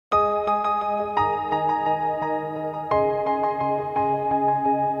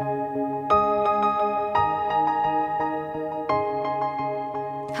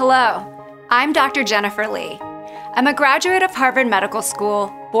I'm Dr. Jennifer Lee. I'm a graduate of Harvard Medical School,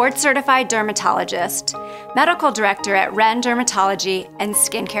 board-certified dermatologist, medical director at Ren Dermatology, and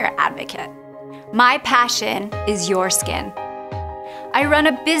skincare advocate. My passion is your skin. I run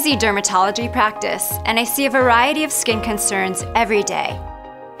a busy dermatology practice, and I see a variety of skin concerns every day.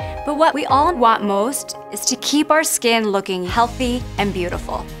 But what we all want most is to keep our skin looking healthy and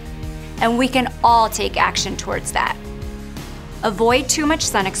beautiful. And we can all take action towards that. Avoid too much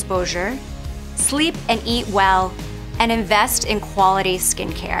sun exposure, sleep and eat well, and invest in quality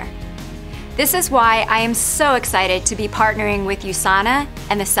skincare. This is why I am so excited to be partnering with USANA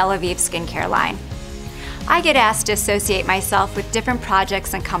and the Celavive skincare line. I get asked to associate myself with different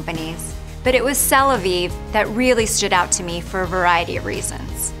projects and companies, but it was Celavive that really stood out to me for a variety of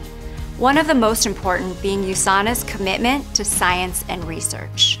reasons. One of the most important being USANA's commitment to science and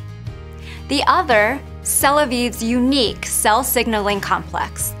research. The other, Celavive's unique cell signaling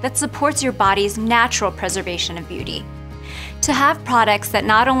complex that supports your body's natural preservation of beauty. To have products that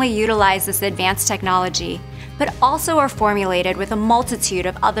not only utilize this advanced technology, but also are formulated with a multitude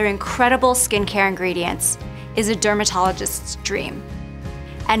of other incredible skincare ingredients is a dermatologist's dream.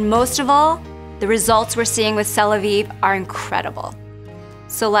 And most of all, the results we're seeing with Celavive are incredible.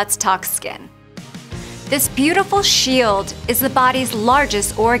 So let's talk skin. This beautiful shield is the body's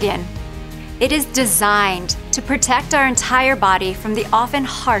largest organ. It is designed to protect our entire body from the often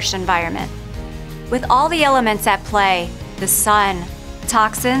harsh environment. With all the elements at play, the sun,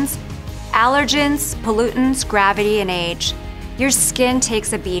 toxins, allergens, pollutants, gravity, and age, your skin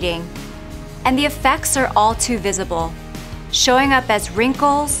takes a beating. And the effects are all too visible, showing up as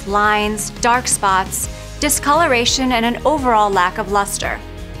wrinkles, lines, dark spots, discoloration, and an overall lack of luster.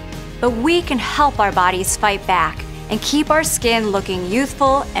 But we can help our bodies fight back and keep our skin looking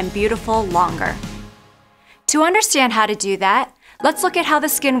youthful and beautiful longer. To understand how to do that, let's look at how the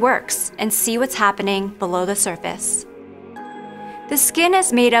skin works and see what's happening below the surface. The skin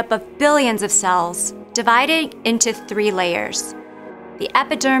is made up of billions of cells divided into 3 layers: the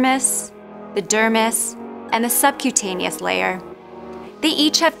epidermis, the dermis, and the subcutaneous layer. They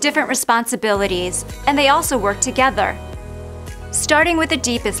each have different responsibilities, and they also work together. Starting with the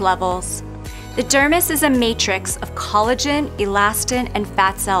deepest levels, the dermis is a matrix of collagen, elastin, and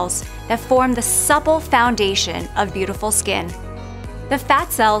fat cells that form the supple foundation of beautiful skin. The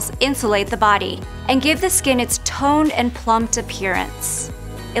fat cells insulate the body and give the skin its toned and plumped appearance.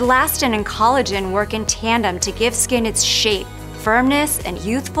 Elastin and collagen work in tandem to give skin its shape, firmness, and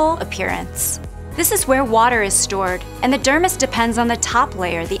youthful appearance. This is where water is stored, and the dermis depends on the top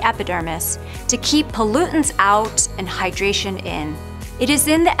layer, the epidermis, to keep pollutants out and hydration in. It is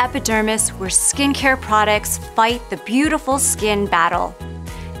in the epidermis where skincare products fight the beautiful skin battle.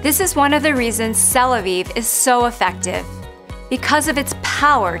 This is one of the reasons Celavive is so effective, because of its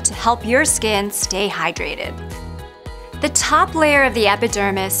power to help your skin stay hydrated. The top layer of the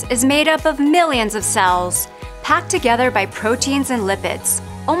epidermis is made up of millions of cells, packed together by proteins and lipids,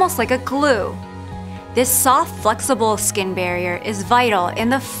 almost like a glue. This soft, flexible skin barrier is vital in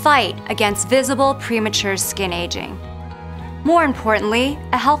the fight against visible premature skin aging. More importantly,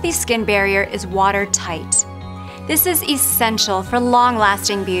 a healthy skin barrier is watertight. This is essential for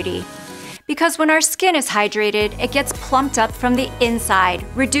long-lasting beauty, because when our skin is hydrated, it gets plumped up from the inside,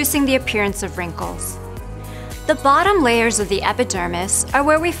 reducing the appearance of wrinkles. The bottom layers of the epidermis are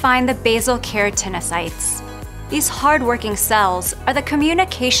where we find the basal keratinocytes. These hard-working cells are the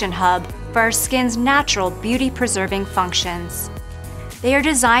communication hub for our skin's natural beauty-preserving functions. They are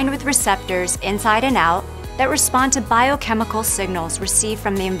designed with receptors inside and out that respond to biochemical signals received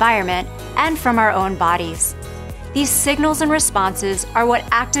from the environment and from our own bodies. These signals and responses are what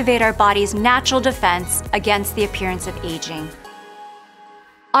activate our body's natural defense against the appearance of aging.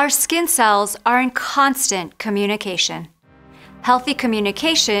 Our skin cells are in constant communication. Healthy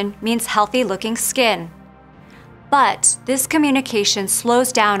communication means healthy-looking skin. But this communication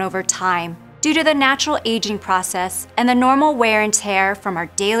slows down over time due to the natural aging process and the normal wear and tear from our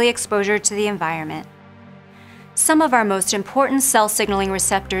daily exposure to the environment. Some of our most important cell signaling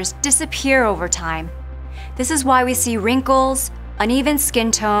receptors disappear over time. This is why we see wrinkles, uneven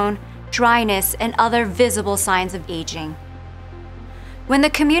skin tone, dryness, and other visible signs of aging. When the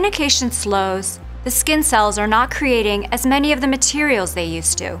communication slows, the skin cells are not creating as many of the materials they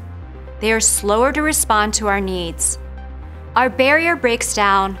used to. They are slower to respond to our needs. Our barrier breaks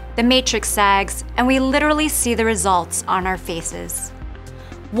down, the matrix sags, and we literally see the results on our faces.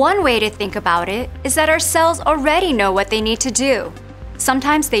 One way to think about it is that our cells already know what they need to do.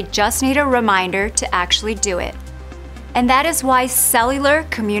 Sometimes they just need a reminder to actually do it. And that is why cellular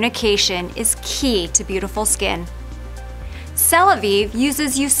communication is key to beautiful skin. Celavive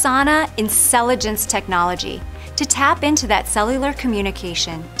uses USANA Intelligence technology to tap into that cellular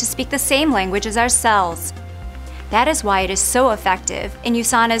communication to speak the same language as our cells. That is why it is so effective in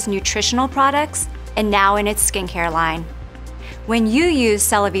USANA's nutritional products and now in its skincare line. When you use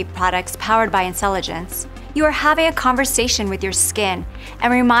Celavive products powered by Intelligence, you are having a conversation with your skin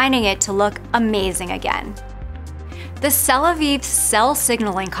and reminding it to look amazing again. The Celavive Cell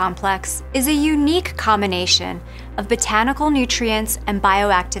Signaling Complex is a unique combination of botanical nutrients and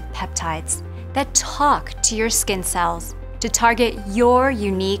bioactive peptides that talk to your skin cells to target your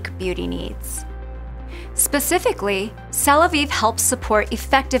unique beauty needs. Specifically, Celavive helps support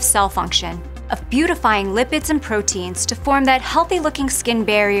effective cell function of beautifying lipids and proteins to form that healthy-looking skin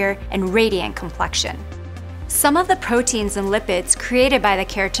barrier and radiant complexion. Some of the proteins and lipids created by the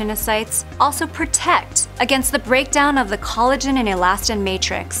keratinocytes also protect against the breakdown of the collagen and elastin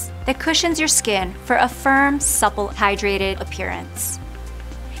matrix that cushions your skin for a firm, supple, hydrated appearance.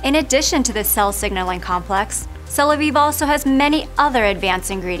 In addition to the cell signaling complex, Celavive also has many other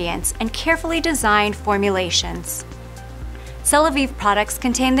advanced ingredients and carefully designed formulations. Celavive products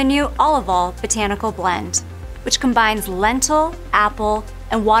contain the new Olive Oil Botanical Blend, which combines lentil, apple,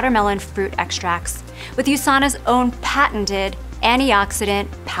 and watermelon fruit extracts with USANA's own patented antioxidant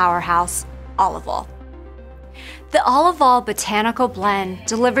powerhouse, olive oil. The Olive Oil Botanical Blend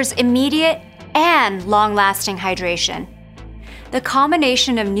delivers immediate and long-lasting hydration. The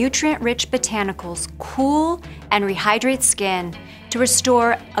combination of nutrient-rich botanicals cool and rehydrate skin to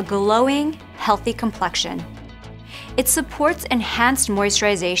restore a glowing, healthy complexion. It supports enhanced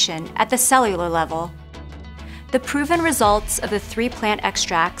moisturization at the cellular level. The proven results of the 3 plant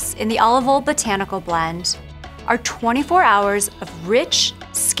extracts in the Olive Oil Botanical Blend are 24 hours of rich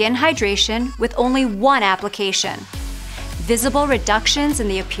skin hydration with only 1 application, visible reductions in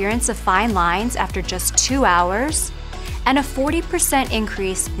the appearance of fine lines after just 2 hours, and a 40%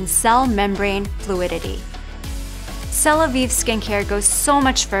 increase in cell membrane fluidity. Celavive skincare goes so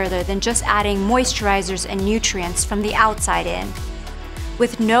much further than just adding moisturizers and nutrients from the outside in.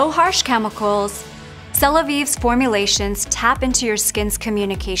 With no harsh chemicals, Celavive's formulations tap into your skin's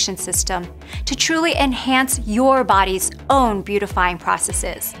communication system to truly enhance your body's own beautifying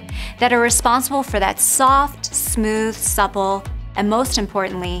processes that are responsible for that soft, smooth, supple, and most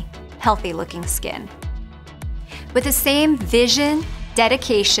importantly, healthy-looking skin. With the same vision,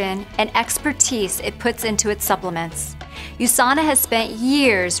 dedication, and expertise it puts into its supplements, USANA has spent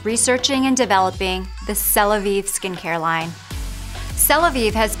years researching and developing the Celavive skincare line.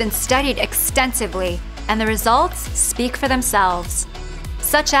 Celavive has been studied extensively, and the results speak for themselves,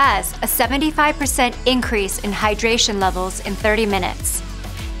 such as a 75% increase in hydration levels in 30 minutes,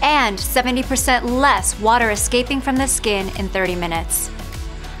 and 70% less water escaping from the skin in 30 minutes.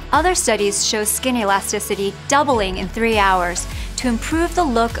 Other studies show skin elasticity doubling in 3 hours to improve the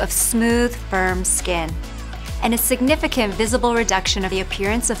look of smooth, firm skin. And a significant visible reduction of the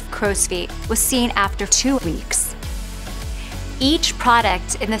appearance of crow's feet was seen after 2 weeks. Each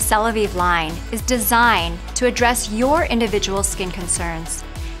product in the Celavive line is designed to address your individual skin concerns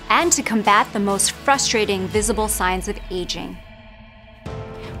and to combat the most frustrating visible signs of aging.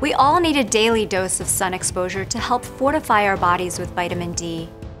 We all need a daily dose of sun exposure to help fortify our bodies with vitamin D.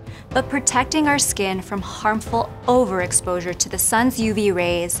 But protecting our skin from harmful overexposure to the sun's UV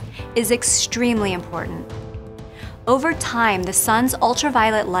rays is extremely important. Over time, the sun's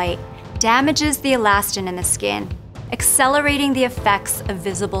ultraviolet light damages the elastin in the skin, accelerating the effects of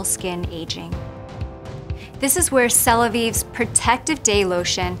visible skin aging. This is where Celavive's Protective Day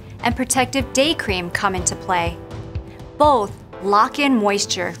Lotion and Protective Day Cream come into play. Both lock in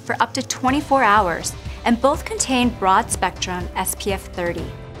moisture for up to 24 hours, and both contain broad-spectrum SPF 30.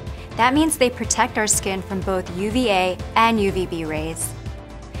 That means they protect our skin from both UVA and UVB rays.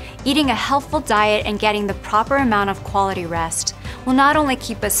 Eating a healthful diet and getting the proper amount of quality rest will not only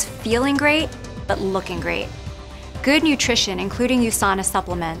keep us feeling great, but looking great. Good nutrition, including USANA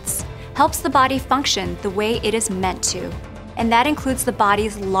supplements, helps the body function the way it is meant to, and that includes the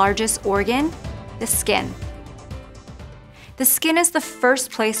body's largest organ, the skin. The skin is the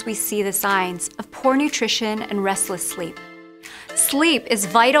first place we see the signs of poor nutrition and restless sleep. Sleep is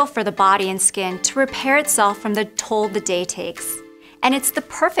vital for the body and skin to repair itself from the toll the day takes. And it's the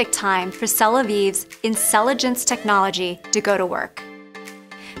perfect time for Celavive's Intelligence technology to go to work.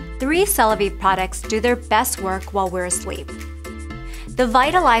 3 Celavive products do their best work while we're asleep. The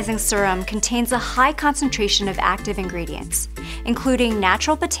Vitalizing Serum contains a high concentration of active ingredients, including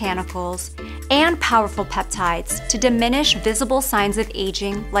natural botanicals and powerful peptides to diminish visible signs of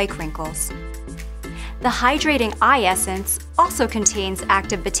aging like wrinkles. The Hydrating Eye Essence also contains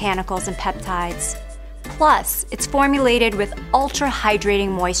active botanicals and peptides, Plus, it's formulated with ultra-hydrating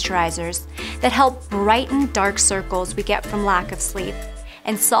moisturizers that help brighten dark circles we get from lack of sleep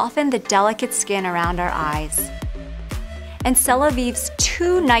and soften the delicate skin around our eyes. And Celavive's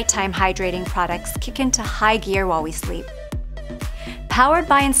 2 nighttime hydrating products kick into high gear while we sleep. Powered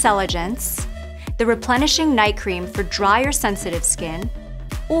by Intelligence, the Replenishing Night Cream for dry or sensitive skin,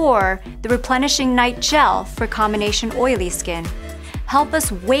 or the Replenishing Night Gel for combination oily skin, help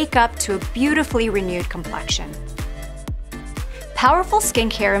us wake up to a beautifully renewed complexion. Powerful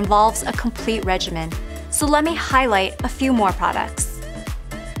skincare involves a complete regimen, so let me highlight a few more products.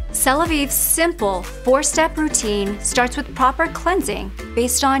 Celavive's simple 4-step routine starts with proper cleansing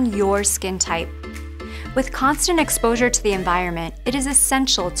based on your skin type. With constant exposure to the environment, it is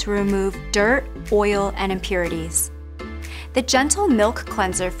essential to remove dirt, oil, and impurities. The Gentle Milk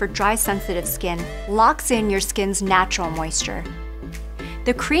Cleanser for dry, sensitive skin locks in your skin's natural moisture.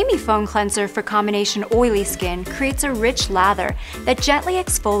 The Creamy Foam Cleanser for combination oily skin creates a rich lather that gently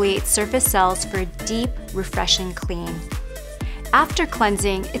exfoliates surface cells for a deep, refreshing clean. After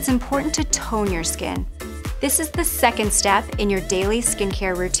cleansing, it's important to tone your skin. This is the second step in your daily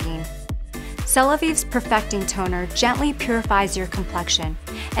skincare routine. Celavive's Perfecting Toner gently purifies your complexion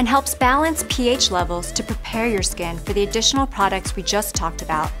and helps balance pH levels to prepare your skin for the additional products we just talked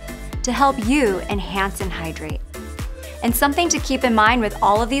about to help you enhance and hydrate. And something to keep in mind with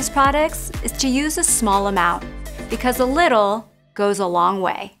all of these products is to use a small amount, because a little goes a long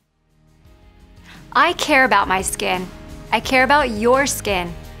way. I care about my skin. I care about your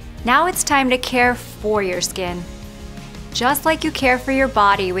skin. Now it's time to care for your skin. Just like you care for your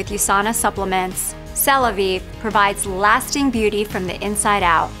body with USANA supplements, Celavive provides lasting beauty from the inside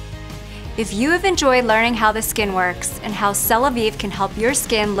out. If you have enjoyed learning how the skin works and how Celavive can help your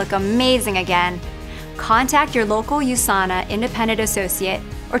skin look amazing again, contact your local USANA independent associate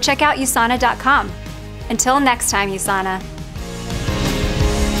or check out USANA.com. Until next time, USANA.